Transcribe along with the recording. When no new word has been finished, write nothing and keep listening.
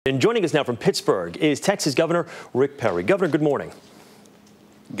And joining us now from Pittsburgh is Texas Governor Rick Perry. Governor, good morning.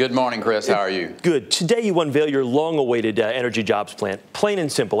 Good morning, Chris. How are you? Good. Today you unveil your long-awaited energy jobs plan, plain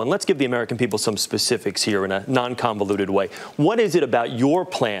and simple. And let's give the American people some specifics here in a non-convoluted way. What is it about your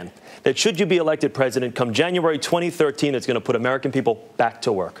plan that, should you be elected president come January 2013, that's going to put American people back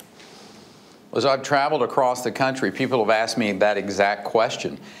to work? As I've traveled across the country, people have asked me that exact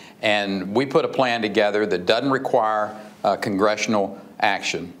question. And we put a plan together that doesn't require congressional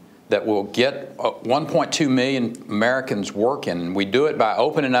action, that will get 1.2 million Americans working. And we do it by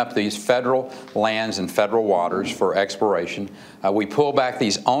opening up these federal lands and federal waters for exploration. We pull back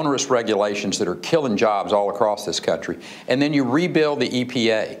these onerous regulations that are killing jobs all across this country. And then you rebuild the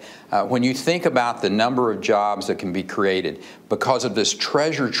EPA. When you think about the number of jobs that can be created because of this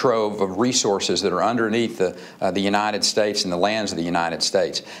treasure trove of resources that are underneath the United States and the lands of the United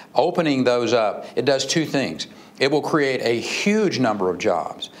States, opening those up, it does two things. It will create a huge number of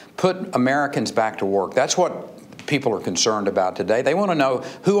jobs, put Americans back to work. That's what people are concerned about today. They want to know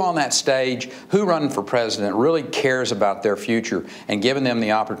who on that stage, who running for president, really cares about their future and giving them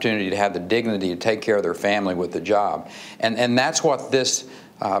the opportunity to have the dignity to take care of their family with the job. And that's what this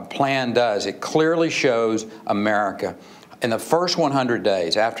plan does. It clearly shows America in the first 100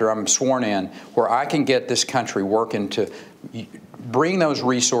 days after I'm sworn in, where I can get this country working to bring those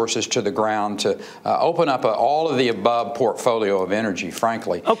resources to the ground, to open up all of the above portfolio of energy,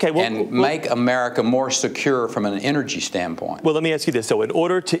 frankly, and make America more secure from an energy standpoint. Well, let me ask you this, though. In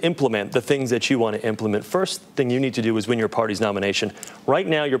order to implement the things that you want to implement, first thing you need to do is win your party's nomination. Right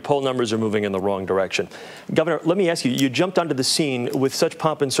now, your poll numbers are moving in the wrong direction. Governor, let me ask you, you jumped onto the scene with such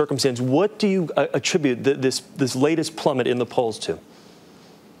pomp and circumstance. What do you attribute this latest plummet in the polls to?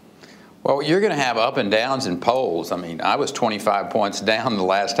 Well, you're going to have up and downs in polls. I mean, I was 25 points down the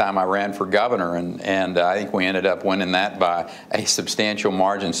last time I ran for governor, and I think we ended up winning that by a substantial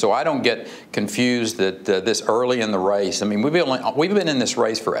margin. So I don't get confused that this early in the race. I mean, we've been in this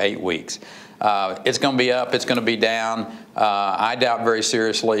race for 8 weeks. It's going to be up, it's going to be down. I doubt very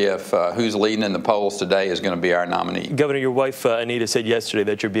seriously if who's leading in the polls today is going to be our nominee. Governor, your wife, Anita, said yesterday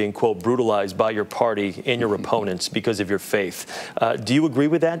that you're being, quote, brutalized by your party and your opponents because of your faith. Do you agree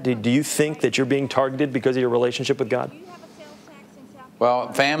with that? Do you think that you're being targeted because of your relationship with God?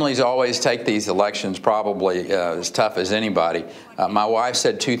 Well, families always take these elections probably as tough as anybody. My wife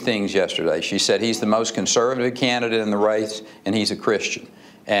said two things yesterday. She said he's the most conservative candidate in the race, and he's a Christian.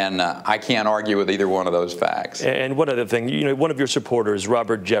 And I can't argue with either one of those facts. And one other thing, you know, one of your supporters,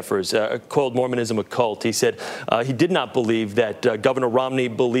 Robert Jeffers, called Mormonism a cult. He said he did not believe that Governor Romney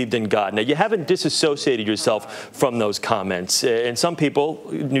believed in God. Now, you haven't disassociated yourself from those comments. And some people,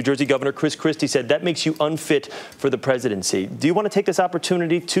 New Jersey Governor Chris Christie said that makes you unfit for the presidency. Do you want to take this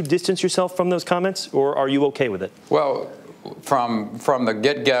opportunity to distance yourself from those comments, or are you okay with it? Well, from the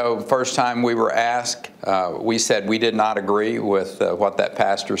get-go, first time we were asked, we said we did not agree with what that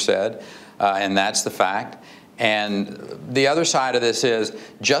pastor said, and that's the fact. And the other side of this is,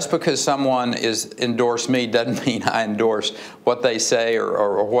 just because someone is endorsed me doesn't mean I endorse what they say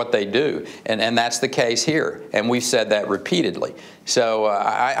or what they do. And that's the case here. And we've said that repeatedly. So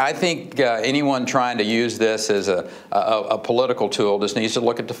I think anyone trying to use this as a political tool just needs to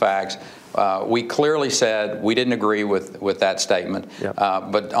look at the facts. We clearly said we didn't agree with that statement. Yep.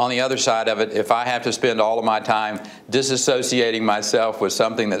 But on the other side of it, if I have to spend all of my time disassociating myself with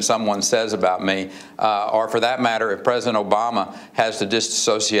something that someone says about me, or for that matter, if President Obama has to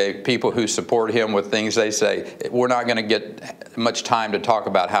disassociate people who support him with things they say, we're not going to get much time to talk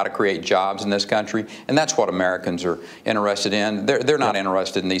about how to create jobs in this country. And that's what Americans are interested in. They're not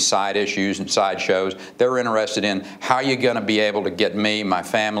interested in these side issues and side shows. They're interested in how you're going to be able to get me, my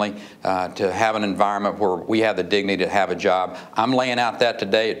family, to have an environment where we have the dignity to have a job. I'm laying out that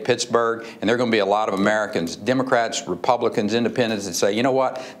today at Pittsburgh, and there are going to be a lot of Americans, Democrats, Republicans, Independents, that say, you know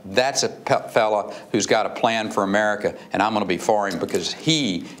what, that's a fella who's got a plan for America, and I'm going to be for him because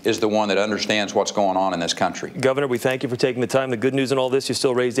he is the one that understands what's going on in this country. Governor, we thank you for taking the time. The good news in all this, you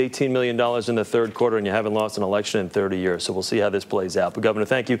still raised $18 million in the third quarter, and you haven't lost an election in 30 years, so we'll see how this plays out. But Governor,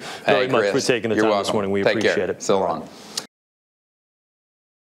 thank you very much for taking the time this morning. We appreciate it. So long.